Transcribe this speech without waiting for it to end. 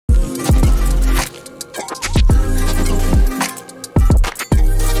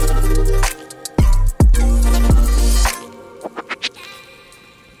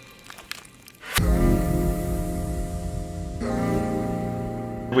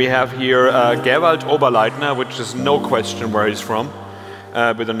we have here Gerwald Oberleitner, which is no question where he's from,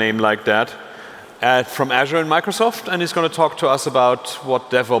 with a name like that, from Azure and Microsoft, and he's going to talk to us about what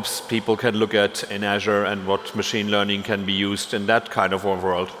DevOps people can look at in Azure and what machine learning can be used in that kind of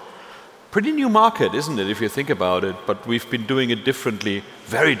world. Pretty new market, isn't it, if you think about it? But we've been doing it differently,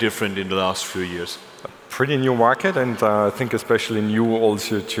 very different in the last few years. Pretty new market, and I think especially new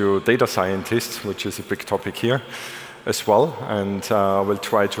also to data scientists, which is a big topic here as well. And we'll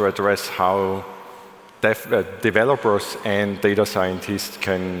try to address how developers and data scientists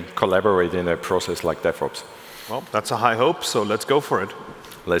can collaborate in a process like DevOps. Well, that's a high hope, so let's go for it.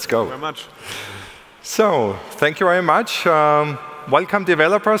 Let's go. Thank you very much. So, thank you very much. Welcome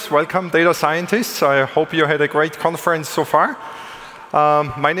developers, welcome data scientists. I hope you had a great conference so far.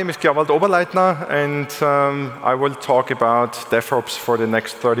 My name is Gerwald Oberleitner, and I will talk about DevOps for the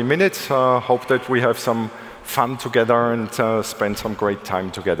next 30 minutes. Hope that we have some fun together and spend some great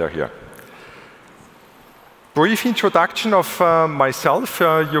time together here. Brief introduction of myself.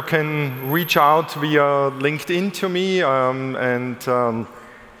 You can reach out via LinkedIn to me and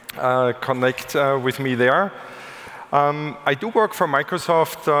connect with me there. I do work for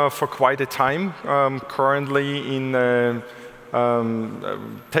Microsoft for quite a time, currently in a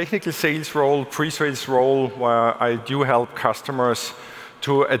technical sales role, pre-sales role, where I do help customers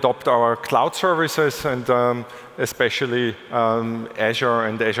to adopt our cloud services and especially Azure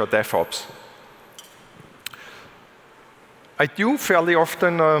and Azure DevOps. I do fairly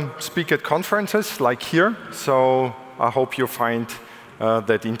often speak at conferences like here, so I hope you find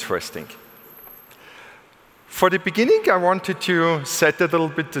that interesting. For the beginning, I wanted to set a little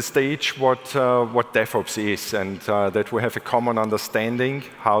bit the stage what DevOps is, and that we have a common understanding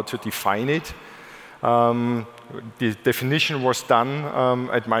how to define it. The definition was done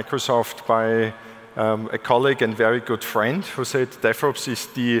at Microsoft by a colleague and very good friend who said DevOps is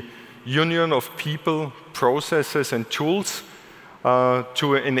the union of people, processes, and tools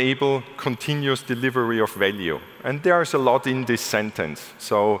to enable continuous delivery of value. And there's a lot in this sentence.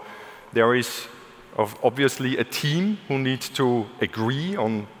 So there is obviously a team who needs to agree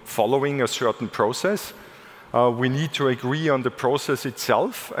on following a certain process. We need to agree on the process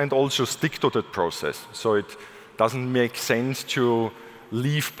itself and also stick to that process. So it doesn't make sense to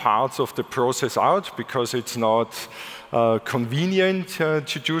leave parts of the process out because it's not convenient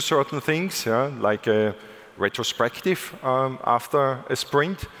to do certain things, like a retrospective after a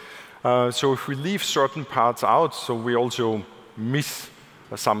sprint. So if we leave certain parts out, so we also miss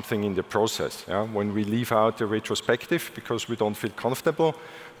something in the process. When we leave out the retrospective because we don't feel comfortable,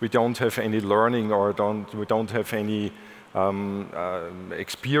 we don't have any learning or we don't have any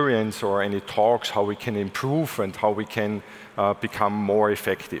experience or any talks how we can improve and how we can become more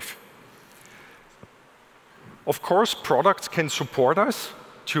effective. Of course, products can support us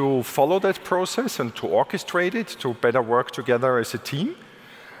to follow that process and to orchestrate it, to better work together as a team.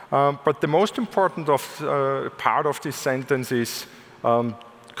 But the most important part of this sentence is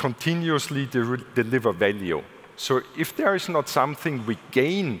continuously deliver value. So if there is not something we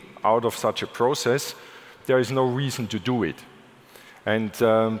gain out of such a process, there is no reason to do it. And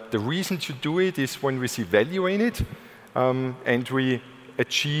the reason to do it is when we see value in it and we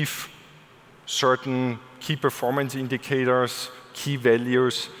achieve certain key performance indicators, key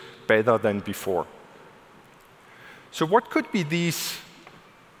values better than before. So what could be these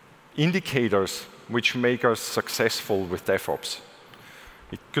indicators which make us successful with DevOps?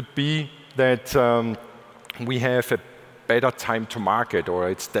 It could be that we have a better time to market, or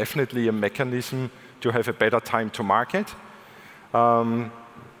it's definitely a mechanism to have a better time to market.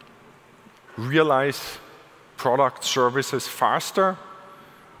 Realize product services faster,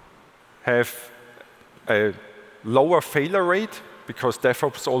 have a lower failure rate, because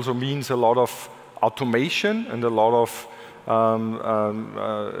DevOps also means a lot of automation and a lot of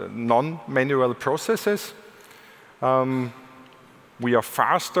non-manual processes. We are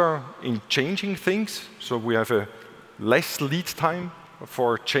faster in changing things, so we have a less lead time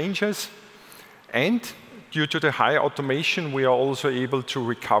for changes. And due to the high automation, we are also able to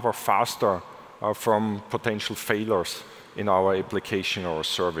recover faster from potential failures in our application or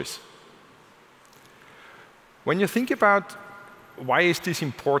service. When you think about why is this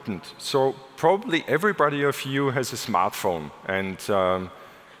important, so probably everybody of you has a smartphone and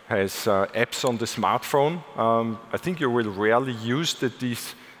has apps on the smartphone. I think you will rarely use that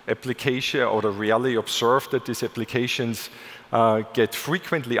this application, or rarely observe that these applications get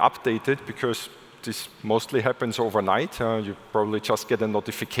frequently updated, because this mostly happens overnight. You probably just get a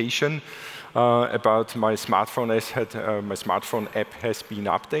notification about my smartphone app has been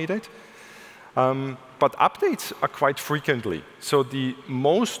updated. but updates are quite frequently. So the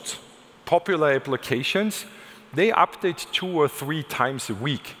most popular applications, they update 2 or 3 times a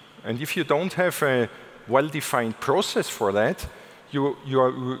week. And if you don't have a well-defined process for that, you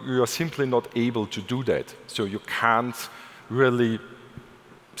are simply not able to do that. So you can't really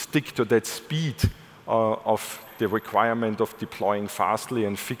stick to that speed of the requirement of deploying fastly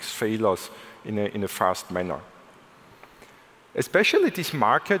and fix failures in a fast manner. Especially this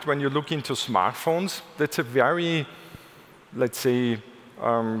market, when you look into smartphones, that's a very, let's say,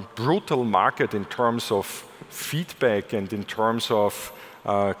 brutal market in terms of feedback and in terms of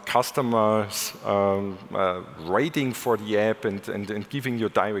customers rating for the app and giving you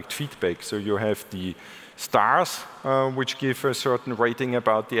direct feedback. So you have the stars, which give a certain rating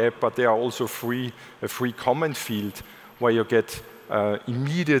about the app, but there are also a free comment field where you get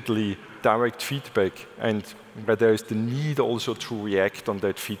immediately direct feedback and where there is the need also to react on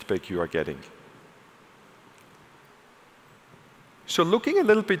that feedback you are getting. So looking a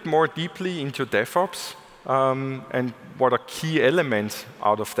little bit more deeply into DevOps and what are key elements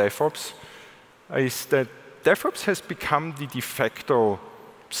out of DevOps is that DevOps has become the de facto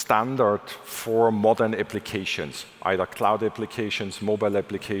standard for modern applications, either cloud applications, mobile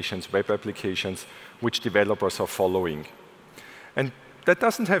applications, web applications, which developers are following. And that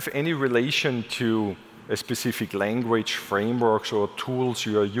doesn't have any relation to a specific language, frameworks, or tools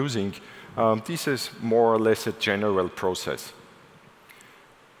you are using. This is more or less a general process.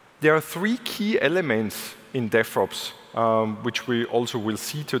 There are 3 key elements in DevOps, which we also will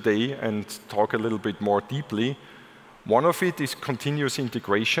see today and talk a little bit more deeply. One of it is continuous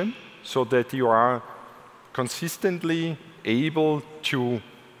integration, so that you are consistently able to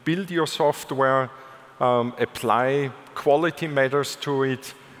build your software, apply quality matters to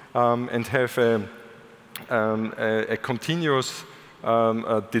it, and have a continuous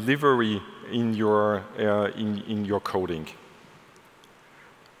delivery in your coding.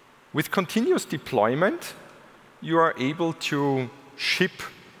 With continuous deployment, you are able to ship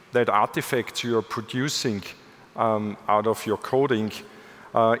that artifacts you are producing out of your coding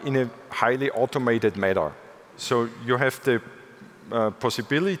in a highly automated manner. So you have the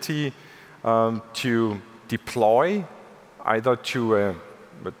possibility to deploy either to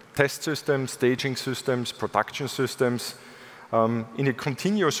test systems, staging systems, production systems in a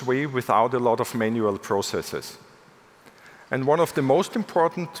continuous way without a lot of manual processes. And one of the most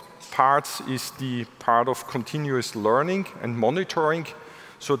important parts is the part of continuous learning and monitoring,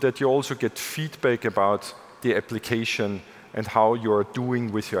 so that you also get feedback about the application and how you are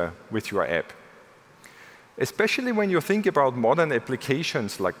doing with your app. Especially when you think about modern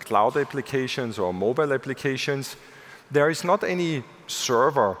applications like cloud applications or mobile applications, there is not any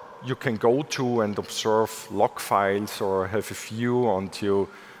server you can go to and observe log files or have a view onto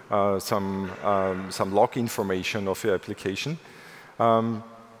some log information of your application.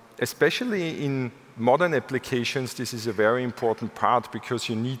 Especially in modern applications, this is a very important part because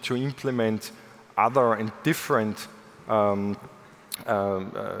you need to implement other and different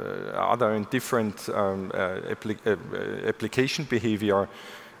application behavior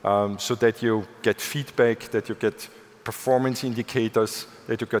so that you get feedback, that you get performance indicators,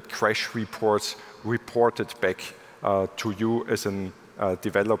 that you get crash reports reported back to you as a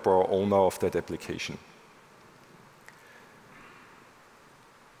developer or owner of that application.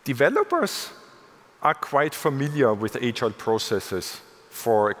 Developers are quite familiar with Agile processes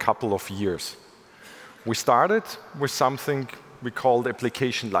for a couple of years. We started with something we called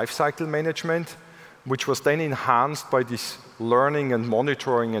application lifecycle management, which was then enhanced by this learning and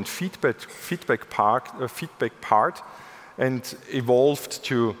monitoring and feedback part, and evolved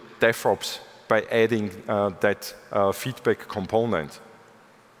to DevOps by adding that feedback component.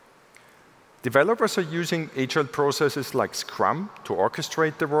 Developers are using Agile processes like Scrum to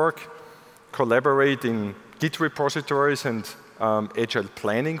orchestrate the work, collaborate in Git repositories and Agile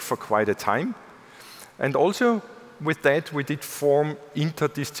planning for quite a time. And also with that, we did form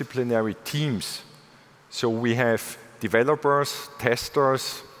interdisciplinary teams. So we have developers,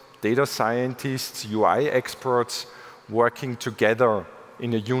 testers, data scientists, UI experts working together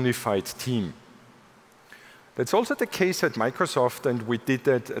in a unified team. That's also the case at Microsoft, and we did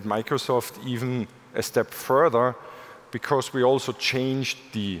that at Microsoft even a step further because we also changed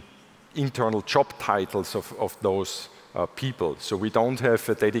the internal job titles of those people. So we don't have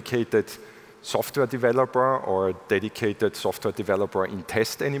a dedicated software developer or a dedicated software developer in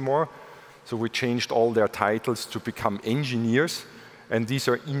test anymore. So we changed all their titles to become engineers, and these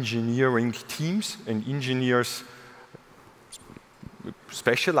are engineering teams and engineers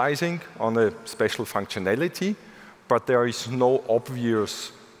specializing on a special functionality, but there is no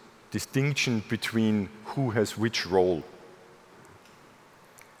obvious distinction between who has which role.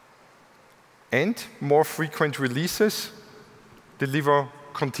 And more frequent releases deliver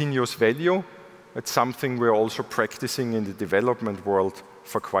continuous value. It's something we're also practicing in the development world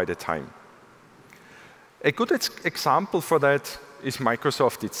for quite a time. A good example for that is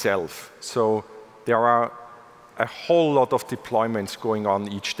Microsoft itself. So there are a whole lot of deployments going on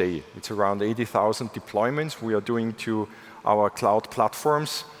each day. It's around 80,000 deployments we are doing to our cloud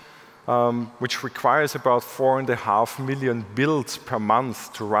platforms, which requires about 4.5 million builds per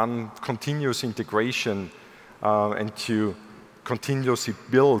month to run continuous integration and to continuously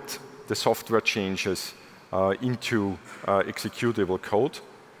build the software changes into executable code.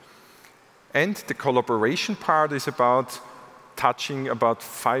 And the collaboration part is about touching about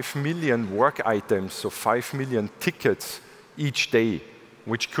 5 million work items, so 5 million tickets each day,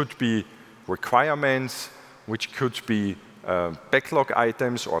 which could be requirements, which could be backlog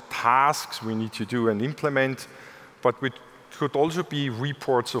items or tasks we need to do and implement, but which could also be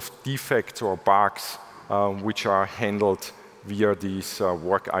reports of defects or bugs which are handled via these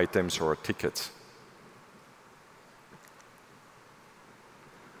work items or tickets.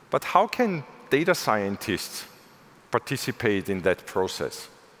 But how can data scientists participate in that process?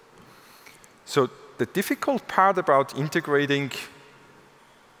 So the difficult part about integrating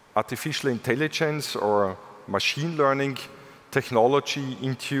artificial intelligence or machine learning technology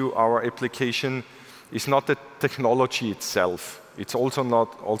into our application is not the technology itself. It's also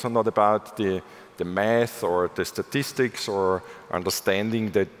not about the math or the statistics or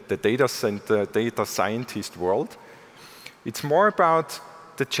understanding the data scientist world. It's more about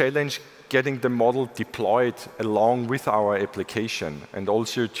the challenge getting the model deployed along with our application, and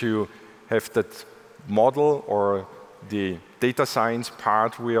also to have that model or the data science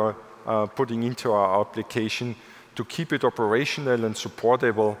part we are putting into our application to keep it operational and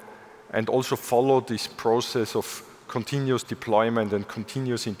supportable, and also follow this process of continuous deployment and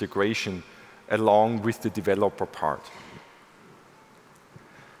continuous integration along with the developer part.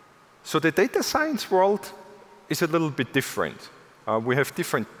 So the data science world is a little bit different. We have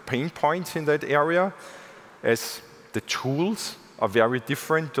different pain points in that area, as the tools are very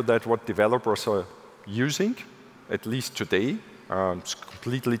different to that what developers are using, at least today. It's a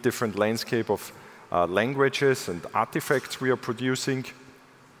completely different landscape of languages and artifacts we are producing.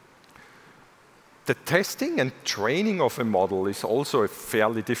 The testing and training of a model is also a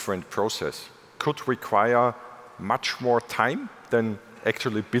fairly different process. Could require much more time than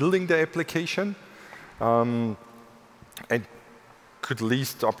actually building the application, and could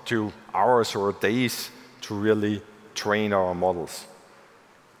lead up to hours or days to really train our models.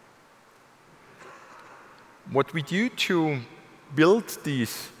 What we do to build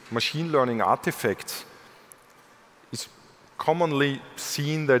these machine learning artifacts is commonly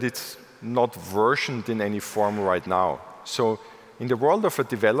seen that it's not versioned in any form right now. So in the world of a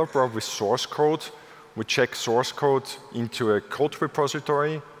developer with source code, we check source code into a code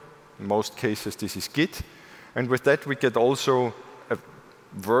repository. In most cases, this is Git. And with that, we get also a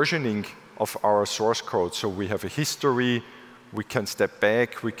versioning of our source code. So we have a history, we can step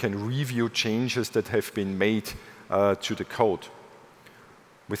back, we can review changes that have been made to the code.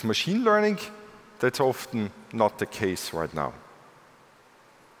 With machine learning, that's often not the case right now.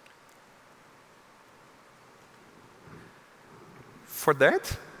 For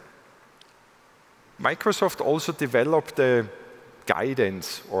that, Microsoft also developed a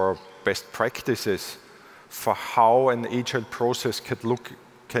guidance or best practices for how an agile process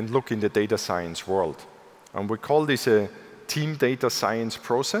can look in the data science world. And we call this a team data science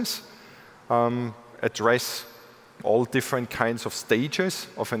process, address all different kinds of stages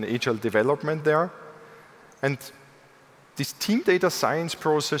of an agile development there. And this team data science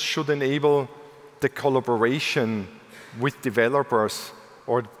process should enable the collaboration with developers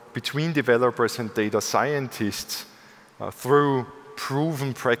or between developers and data scientists through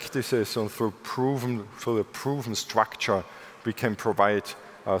proven practices and through the proven structure we can provide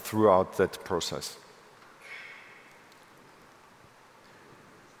throughout that process.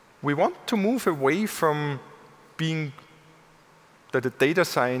 We want to move away from being that a data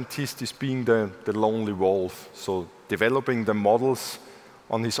scientist is being the lonely wolf, so developing the models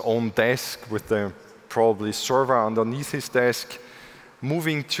on his own desk with the probably server underneath his desk,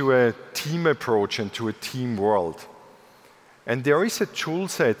 moving to a team approach and to a team world. And there is a tool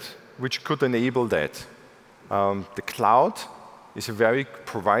set which could enable that. The cloud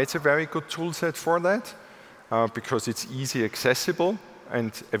provides a very good tool set for that because it's easy accessible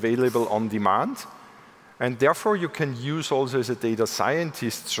and available on demand. And therefore, you can use also as a data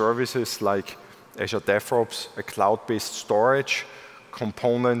scientist services like Azure DevOps, a cloud-based storage,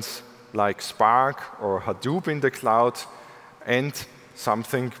 components like Spark or Hadoop in the cloud, and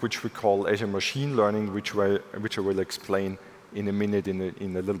something which we call Azure Machine Learning, which I will explain in a minute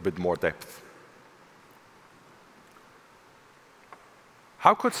in a little bit more depth.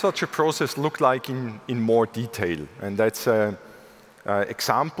 How could such a process look like in more detail? And that's an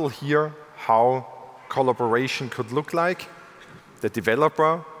example here how collaboration could look like. The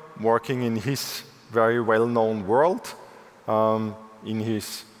developer working in his very well-known world, in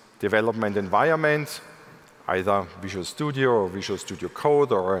his development environment, either Visual Studio or Visual Studio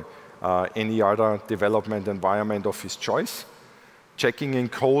Code or any other development environment of his choice, checking in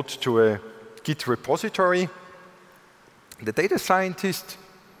code to a Git repository. The data scientist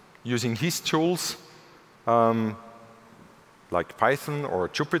using his tools, like Python or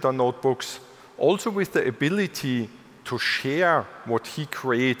Jupyter notebooks, also with the ability to share what he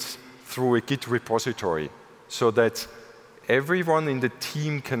creates through a Git repository, so that everyone in the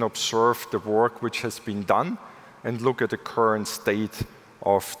team can observe the work which has been done and look at the current state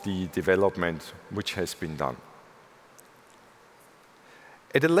of the development which has been done.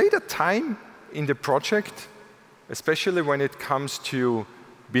 At a later time in the project, especially when it comes to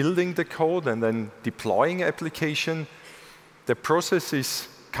building the code and then deploying application, the process is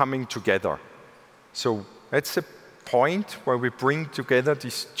coming together. So that's a point where we bring together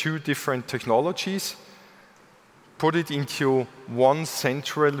these two different technologies, put it into one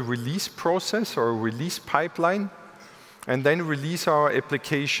central release process or release pipeline, and then release our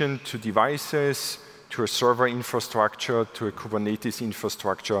application to devices, to a server infrastructure, to a Kubernetes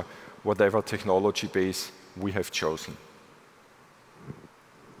infrastructure, whatever technology base we have chosen.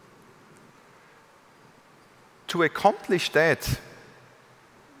 To accomplish that,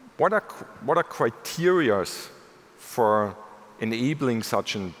 what are criteria for enabling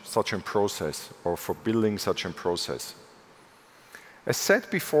such a process or for building such a process? As said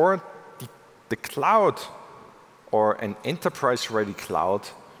before, the cloud or an enterprise-ready cloud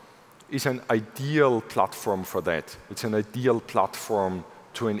is an ideal platform for that. It's an ideal platform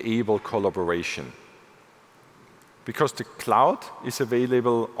to enable collaboration. Because the cloud is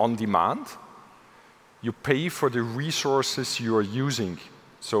available on demand, you pay for the resources you are using.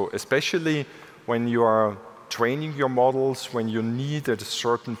 So especially when you are training your models, when you need at a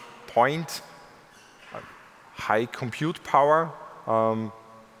certain point high compute power,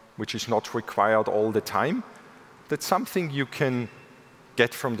 which is not required all the time, that's something you can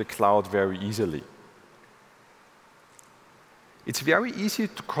get from the cloud very easily. It's very easy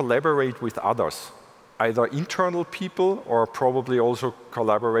to collaborate with others, either internal people or probably also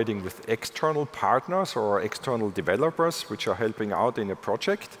collaborating with external partners or external developers which are helping out in a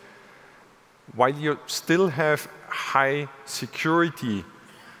project, while you still have high security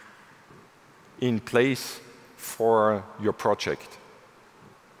in place for your project.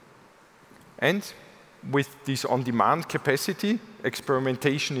 And with this on-demand capacity,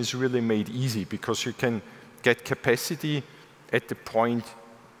 experimentation is really made easy because you can get capacity at the point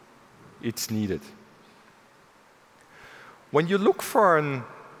it's needed. When you look for a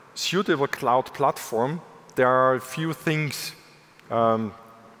suitable cloud platform, there are a few things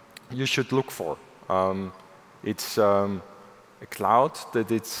you should look for. It's a cloud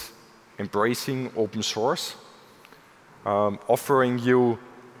that is embracing open source, offering you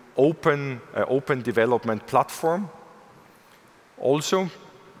open development platform, also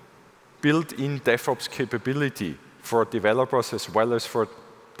built-in DevOps capability for developers as well as for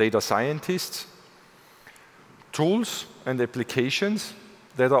data scientists, tools and applications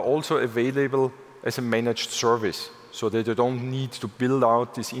that are also available as a managed service, so that you don't need to build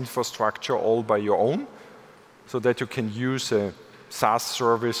out this infrastructure all by your own, so that you can use a SaaS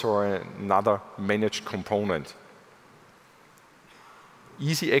service or another managed component.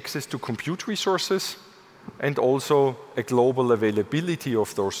 Easy access to compute resources, and also a global availability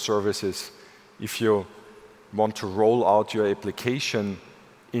of those services if you want to roll out your application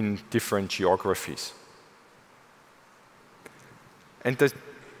in different geographies. And the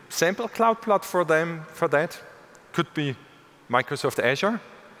sample cloud platform for that could be Microsoft Azure,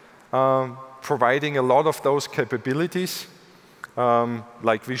 providing a lot of those capabilities,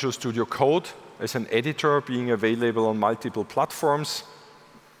 like Visual Studio Code as an editor being available on multiple platforms,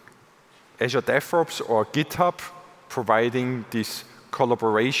 Azure DevOps or GitHub, providing this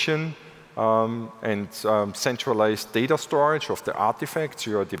collaboration and centralized data storage of the artifacts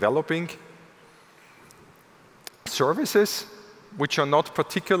you are developing. Services which are not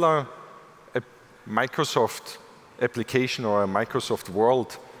particular a Microsoft application or a Microsoft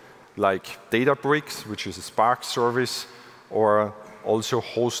world, like Databricks, which is a Spark service, or also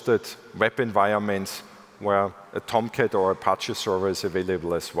hosted web environments where a Tomcat or Apache server is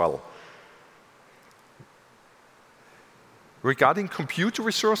available as well. Regarding compute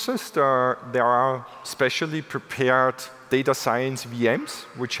resources, there are specially prepared data science VMs,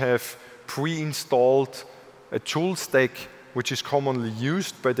 which have pre-installed a tool stack which is commonly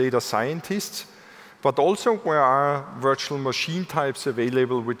used by data scientists. But also there are virtual machine types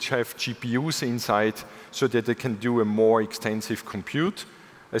available which have GPUs inside so that they can do a more extensive compute,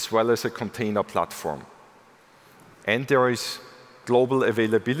 as well as a container platform. And there is global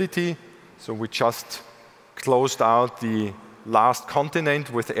availability. So we just closed out the last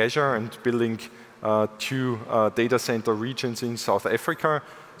continent with Azure and building 2 data center regions in South Africa.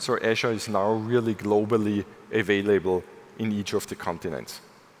 So Azure is now really globally available in each of the continents.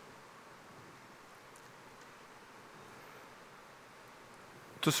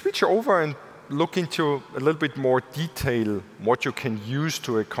 To switch over and look into a little bit more detail what you can use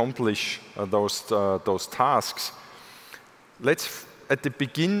to accomplish those tasks, let's at the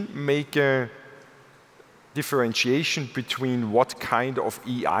beginning make a differentiation between what kind of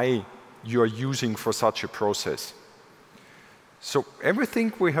AI you are using for such a process. So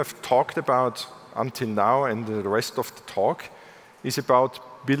everything we have talked about until now and the rest of the talk is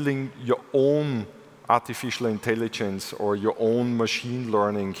about building your own artificial intelligence or your own machine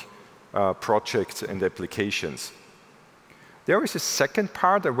learning projects and applications. There is a second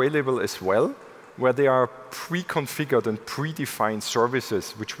part available as well, where there are pre-configured and predefined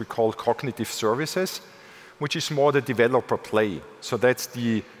services, which we call cognitive services, which is more the developer play. So that's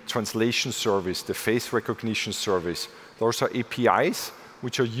the translation service, the face recognition service. Those are APIs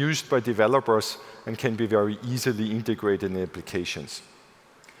which are used by developers and can be very easily integrated in applications.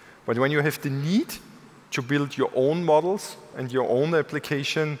 But when you have the need to build your own models and your own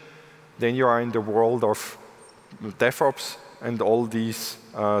application, then you are in the world of DevOps and all these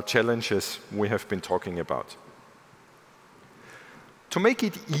challenges we have been talking about. To make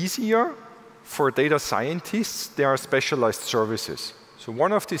it easier for data scientists, there are specialized services. So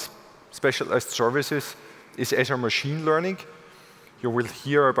one of these specialized services is Azure Machine Learning. You will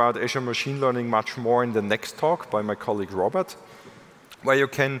hear about Azure Machine Learning much more in the next talk by my colleague Robert, where you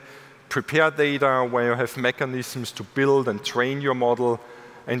can prepare data, where you have mechanisms to build and train your model,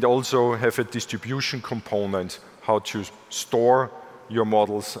 and also have a distribution component, how to store your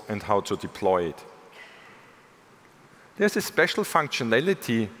models and how to deploy it. There's a special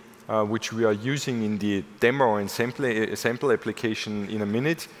functionality which we are using in the demo and sample application in a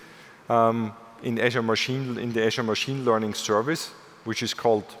minute in the Azure Machine Learning service, which is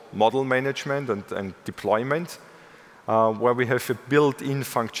called model management and deployment, where we have a built-in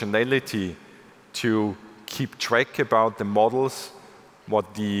functionality to keep track about the models,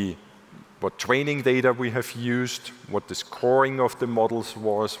 what training data we have used, what the scoring of the models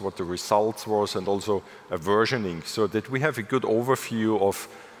was, what the results was, and also a versioning, so that we have a good overview of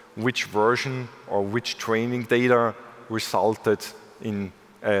which version or which training data resulted in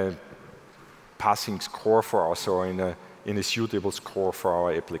a passing score for us or in a suitable score for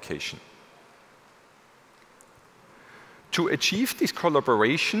our application. To achieve this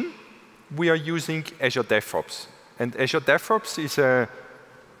collaboration, we are using Azure DevOps. And Azure DevOps is a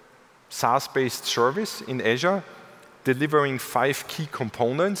SaaS-based service in Azure, delivering 5 key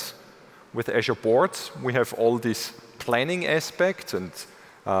components. With Azure Boards, we have all these planning aspects and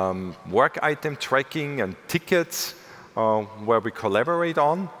work item tracking and tickets where we collaborate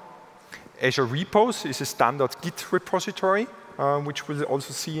on. Azure Repos is a standard Git repository, which we'll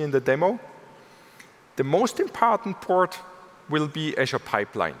also see in the demo. The most important part will be Azure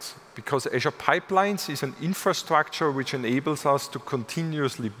Pipelines, because Azure Pipelines is an infrastructure which enables us to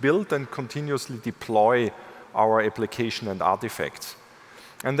continuously build and continuously deploy our application and artifacts.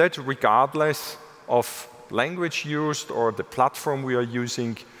 And that regardless of language used or the platform we are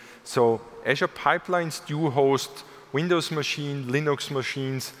using. So Azure Pipelines do host Windows machines, Linux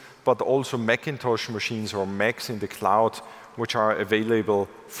machines, but also Macintosh machines or Macs in the cloud, which are available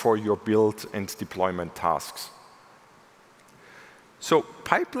for your build and deployment tasks. So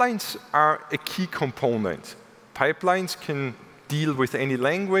pipelines are a key component. Pipelines can deal with any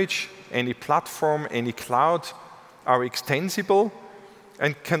language, any platform, any cloud, are extensible,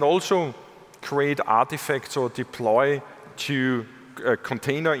 and can also create artifacts or deploy to a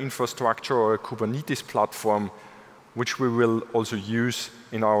container infrastructure or a Kubernetes platform, which we will also use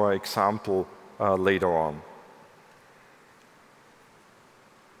in our example later on.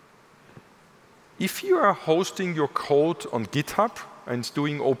 If you are hosting your code on GitHub and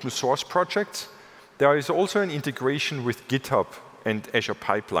doing open source projects, there is also an integration with GitHub and Azure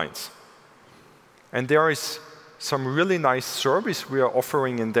Pipelines. And there is some really nice service we are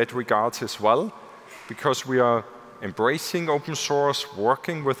offering in that regards as well, because we are embracing open source,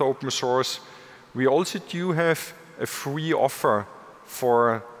 working with open source, we also do have a free offer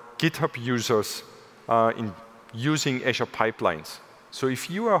for GitHub users in using Azure pipelines. So if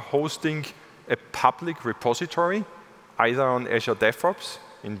you are hosting a public repository, either on Azure DevOps,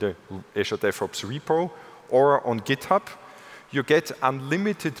 in the Azure DevOps repo, or on GitHub, you get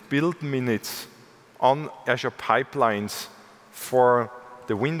unlimited build minutes on Azure pipelines for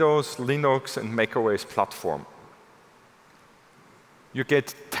the Windows, Linux, and macOS platform. You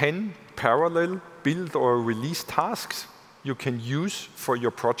get 10 parallel build or release tasks you can use for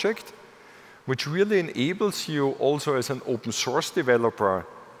your project, which really enables you also as an open source developer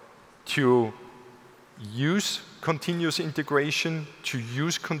to use continuous integration, to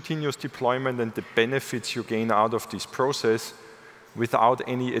use continuous deployment and the benefits you gain out of this process without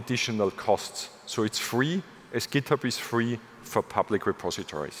any additional costs. So it's free, as GitHub is free for public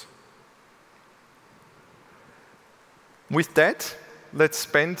repositories. With that, let's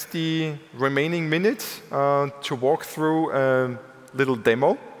spend the remaining minutes to walk through a little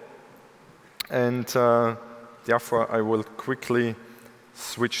demo. And therefore, I will quickly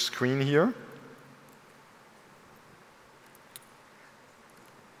switch screen here.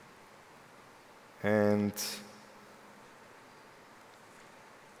 And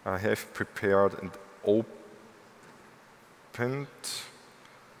I have prepared and opened.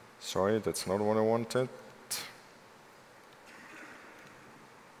 Sorry, that's not what I wanted.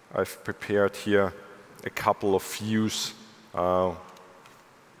 I've prepared here a couple of views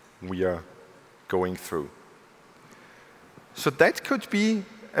we are going through. So that could be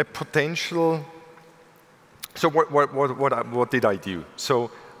a potential. So what did I do?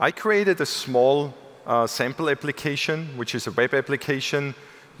 So I created a small sample application, which is a web application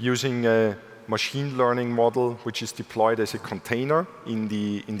using a machine learning model, which is deployed as a container in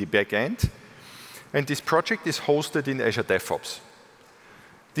the back end. And this project is hosted in Azure DevOps.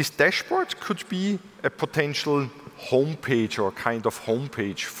 This dashboard could be a potential homepage or kind of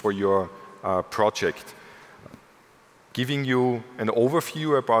homepage for your project, giving you an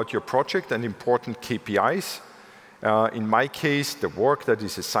overview about your project and important KPIs. In my case, the work that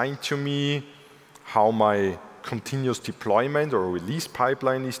is assigned to me, how my continuous deployment or release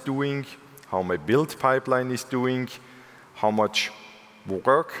pipeline is doing, how my build pipeline is doing, how much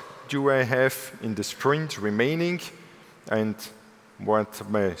work do I have in the sprint remaining, and what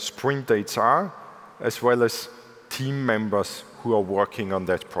my sprint dates are, as well as team members who are working on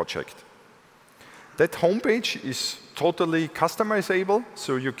that project. That homepage is totally customizable,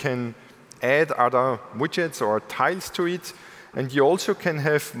 so you can add other widgets or tiles to it, and you also can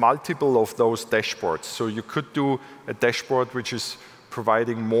have multiple of those dashboards. So you could do a dashboard which is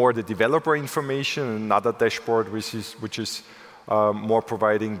providing more the developer information, and another dashboard which is more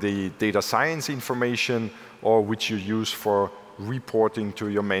providing the data science information, or which you use for reporting to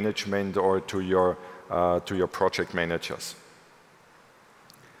your management or to your project managers.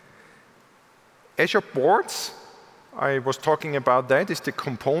 Azure Boards, I was talking about that, is the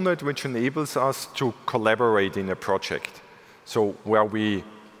component which enables us to collaborate in a project. So where we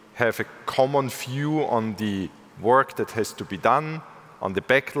have a common view on the work that has to be done, on the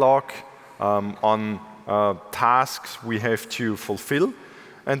backlog, on tasks we have to fulfill.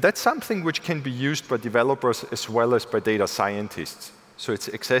 And that's something which can be used by developers as well as by data scientists. So it's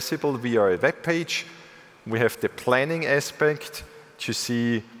accessible via a web page. We have the planning aspect to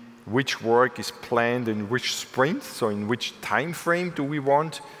see which work is planned in which sprint, so in which time frame do we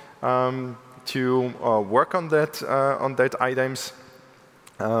want to work on that items.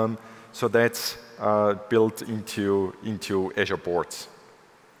 So that's built into Azure Boards.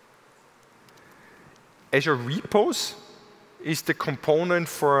 Azure Repos is the component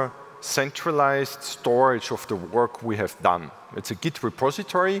for centralized storage of the work we have done. It's a Git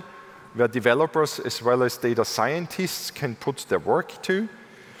repository where developers as well as data scientists can put their work to.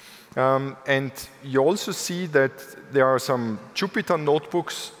 And you also see that there are some Jupyter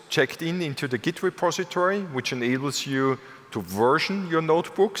notebooks checked into the Git repository, which enables you to version your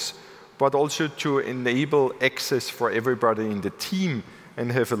notebooks, but also to enable access for everybody in the team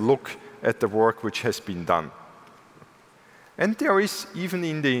and have a look at the work which has been done. And there is, even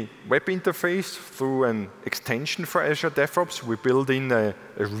in the web interface, through an extension for Azure DevOps, we build in a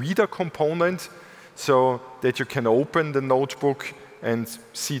reader component so that you can open the notebook and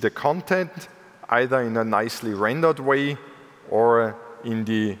see the content, either in a nicely rendered way or in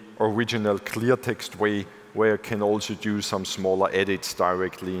the original clear text way, where you can also do some smaller edits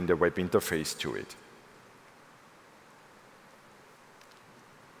directly in the web interface to it.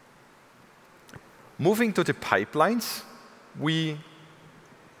 Moving to the pipelines, we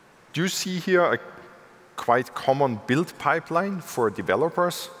do see here a quite common build pipeline for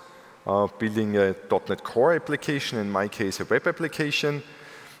developers, building a .NET Core application, in my case a web application.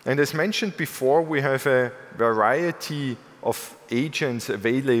 And as mentioned before, we have a variety of agents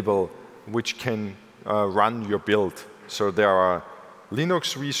available which can run your build. So there are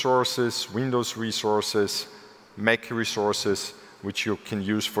Linux resources, Windows resources, Mac resources, which you can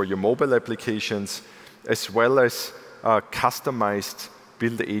use for your mobile applications, as well as customized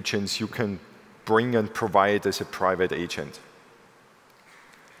build agents you can bring and provide as a private agent.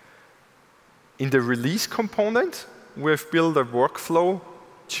 In the release component, we have built a workflow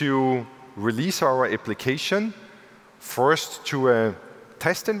to release our application, first to a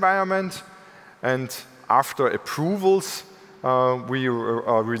test environment, and after approvals, we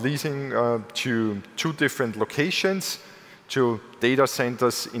are releasing to 2 different locations, to data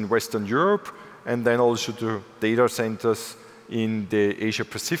centers in Western Europe, and then also to data centers in the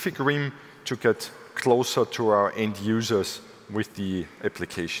Asia-Pacific rim to get closer to our end users with the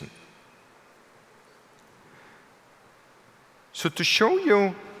application. So to show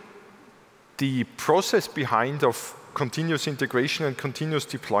you the process behind of continuous integration and continuous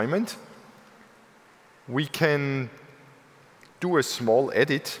deployment, we can do a small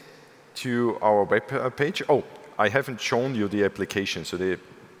edit to our web page. Oh, I haven't shown you the application. So the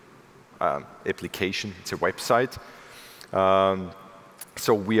application, it's a website.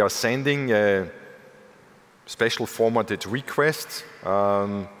 So we are sending a special formatted request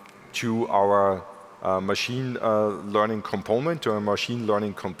to our machine learning component, to a machine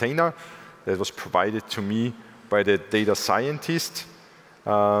learning container that was provided to me by the data scientist,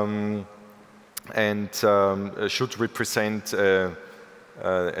 and should represent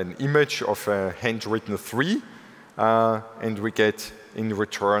an image of a handwritten 3, and we get in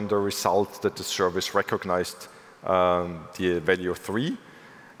return the result that the service recognized the value of 3.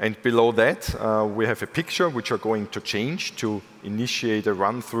 And below that, we have a picture which are going to change to initiate a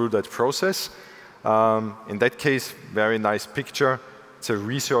run through that process. In that case, very nice picture. It's a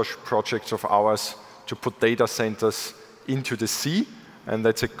research project of ours to put data centers into the sea, and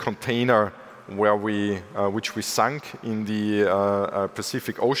that's a container where which we sunk in the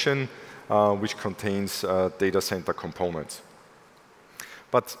Pacific Ocean, which contains data center components.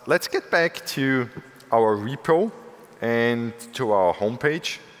 But let's get back to our repo and to our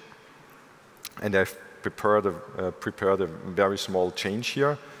homepage. And I've prepared a very small change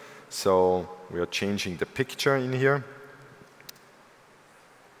here. So we are changing the picture in here.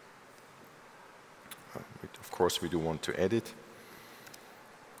 Of course, we do want to edit.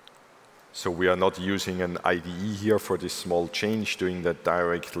 So we are not using an IDE here for this small change, doing that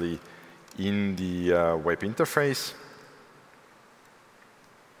directly in the web interface.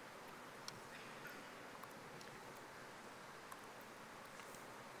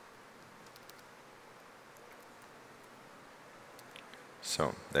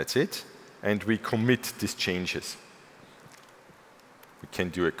 So that's it. And we commit these changes. We can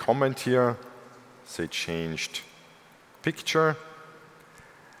do a comment here, say changed picture.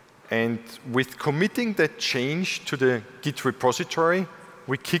 And with committing that change to the Git repository,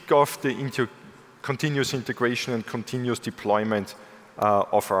 we kick off the continuous integration and continuous deployment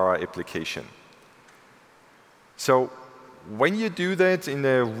of our application. So when you do that in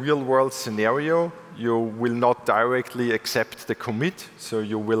a real-world scenario, you will not directly accept the commit. So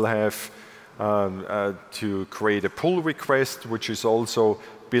you will have to create a pull request, which is also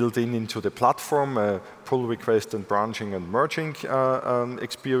built into the platform, a pull request and branching and merging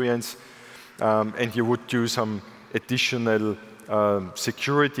experience. And you would do some additional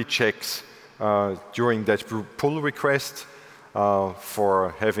security checks during that pull request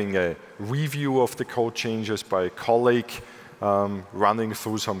for having a review of the code changes by a colleague, running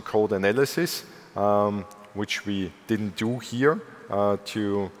through some code analysis, which we didn't do here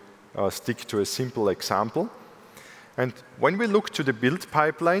to stick to a simple example. And when we look to the build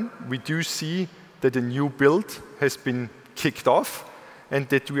pipeline, we do see that a new build has been kicked off and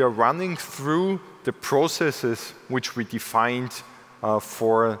that we are running through the processes which we defined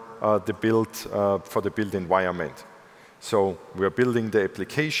for the build environment. So we are building the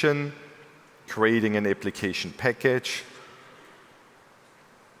application, creating an application package,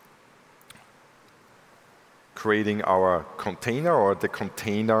 creating our container, or the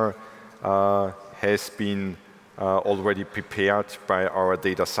container has been already prepared by our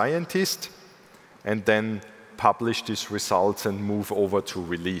data scientist, and then publish these results and move over to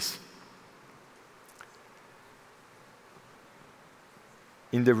release.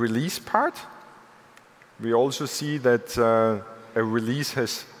 In the release part, we also see that a release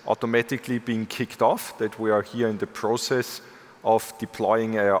has automatically been kicked off, that we are here in the process of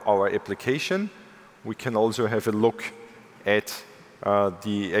deploying our application. we can also have a look at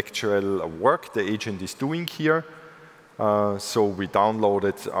the actual work the agent is doing here. So we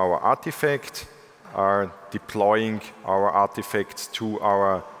downloaded our artifact, are deploying our artifacts to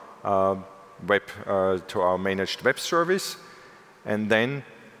our to our managed web service, and then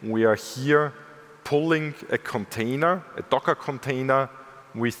we are here pulling a container, a Docker container,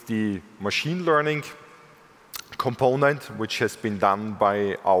 with the machine learning component, which has been done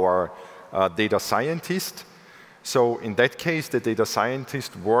by our data scientist. So in that case, the data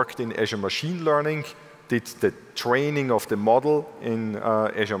scientist worked in Azure Machine Learning, did the training of the model in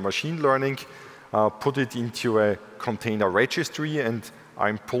Azure Machine Learning, put it into a container registry, and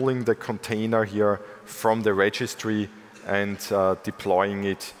I'm pulling the container here from the registry and deploying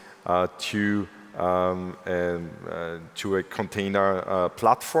it to a container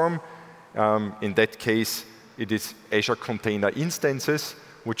platform. In that case, it is Azure Container Instances,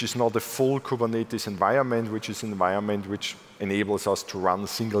 which is not a full Kubernetes environment, which is an environment which enables us to run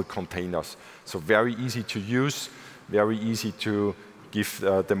single containers. So very easy to use, very easy to give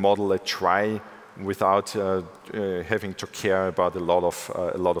the model a try without having to care about a lot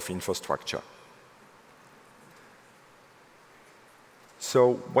of infrastructure.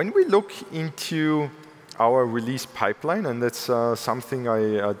 So when we look into our release pipeline, and that's something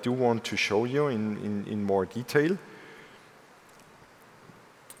I do want to show you in more detail,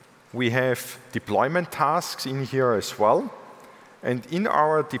 we have deployment tasks in here as well. And in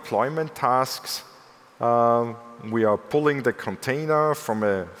our deployment tasks, we are pulling the container from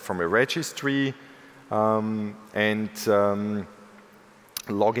a registry and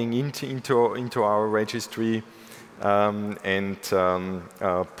logging into our registry and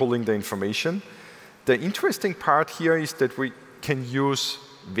pulling the information. The interesting part here is that we can use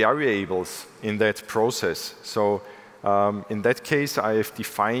variables in that process. So in that case, I have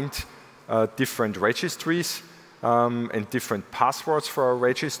defined different registries and different passwords for our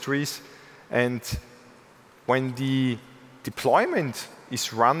registries. And when the deployment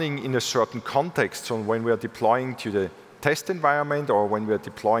is running in a certain context, so when we are deploying to the test environment or when we are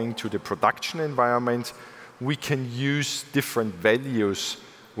deploying to the production environment, we can use different values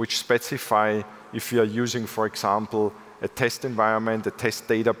which specify if you are using, for example, a test environment, a test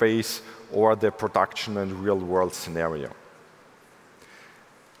database, or the production and real-world scenario.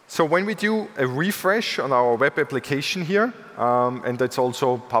 So when we do a refresh on our web application here, and that's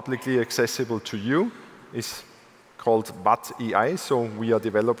also publicly accessible to you, is called WAT.ai, so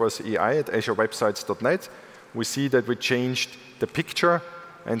WeAreDevelopers AI at azurewebsites.net. We see that we changed the picture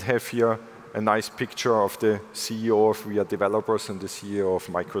and have here a nice picture of the CEO of WeAreDevelopers and the CEO of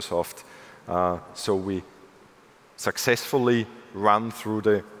Microsoft. So we successfully run through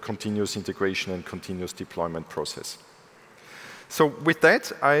the continuous integration and continuous deployment process. So with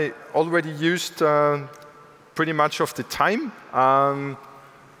that, I already used pretty much of the time.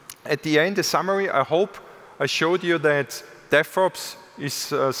 At the end, a summary, I hope I showed you that DevOps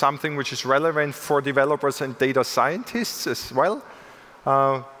is something which is relevant for developers and data scientists as well.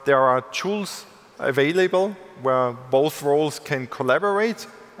 There are tools available where both roles can collaborate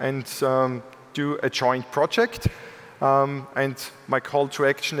and do a joint project. And my call to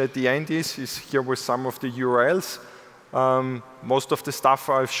action at the end is here with some of the URLs. Most of the stuff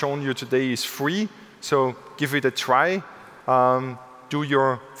I've shown you today is free, so give it a try. Do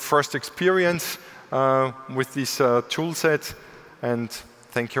your first experience with this tool set, and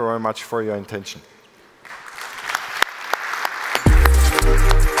thank you very much for your attention.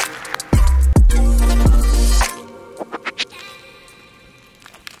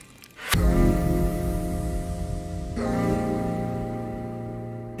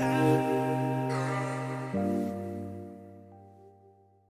 Yeah.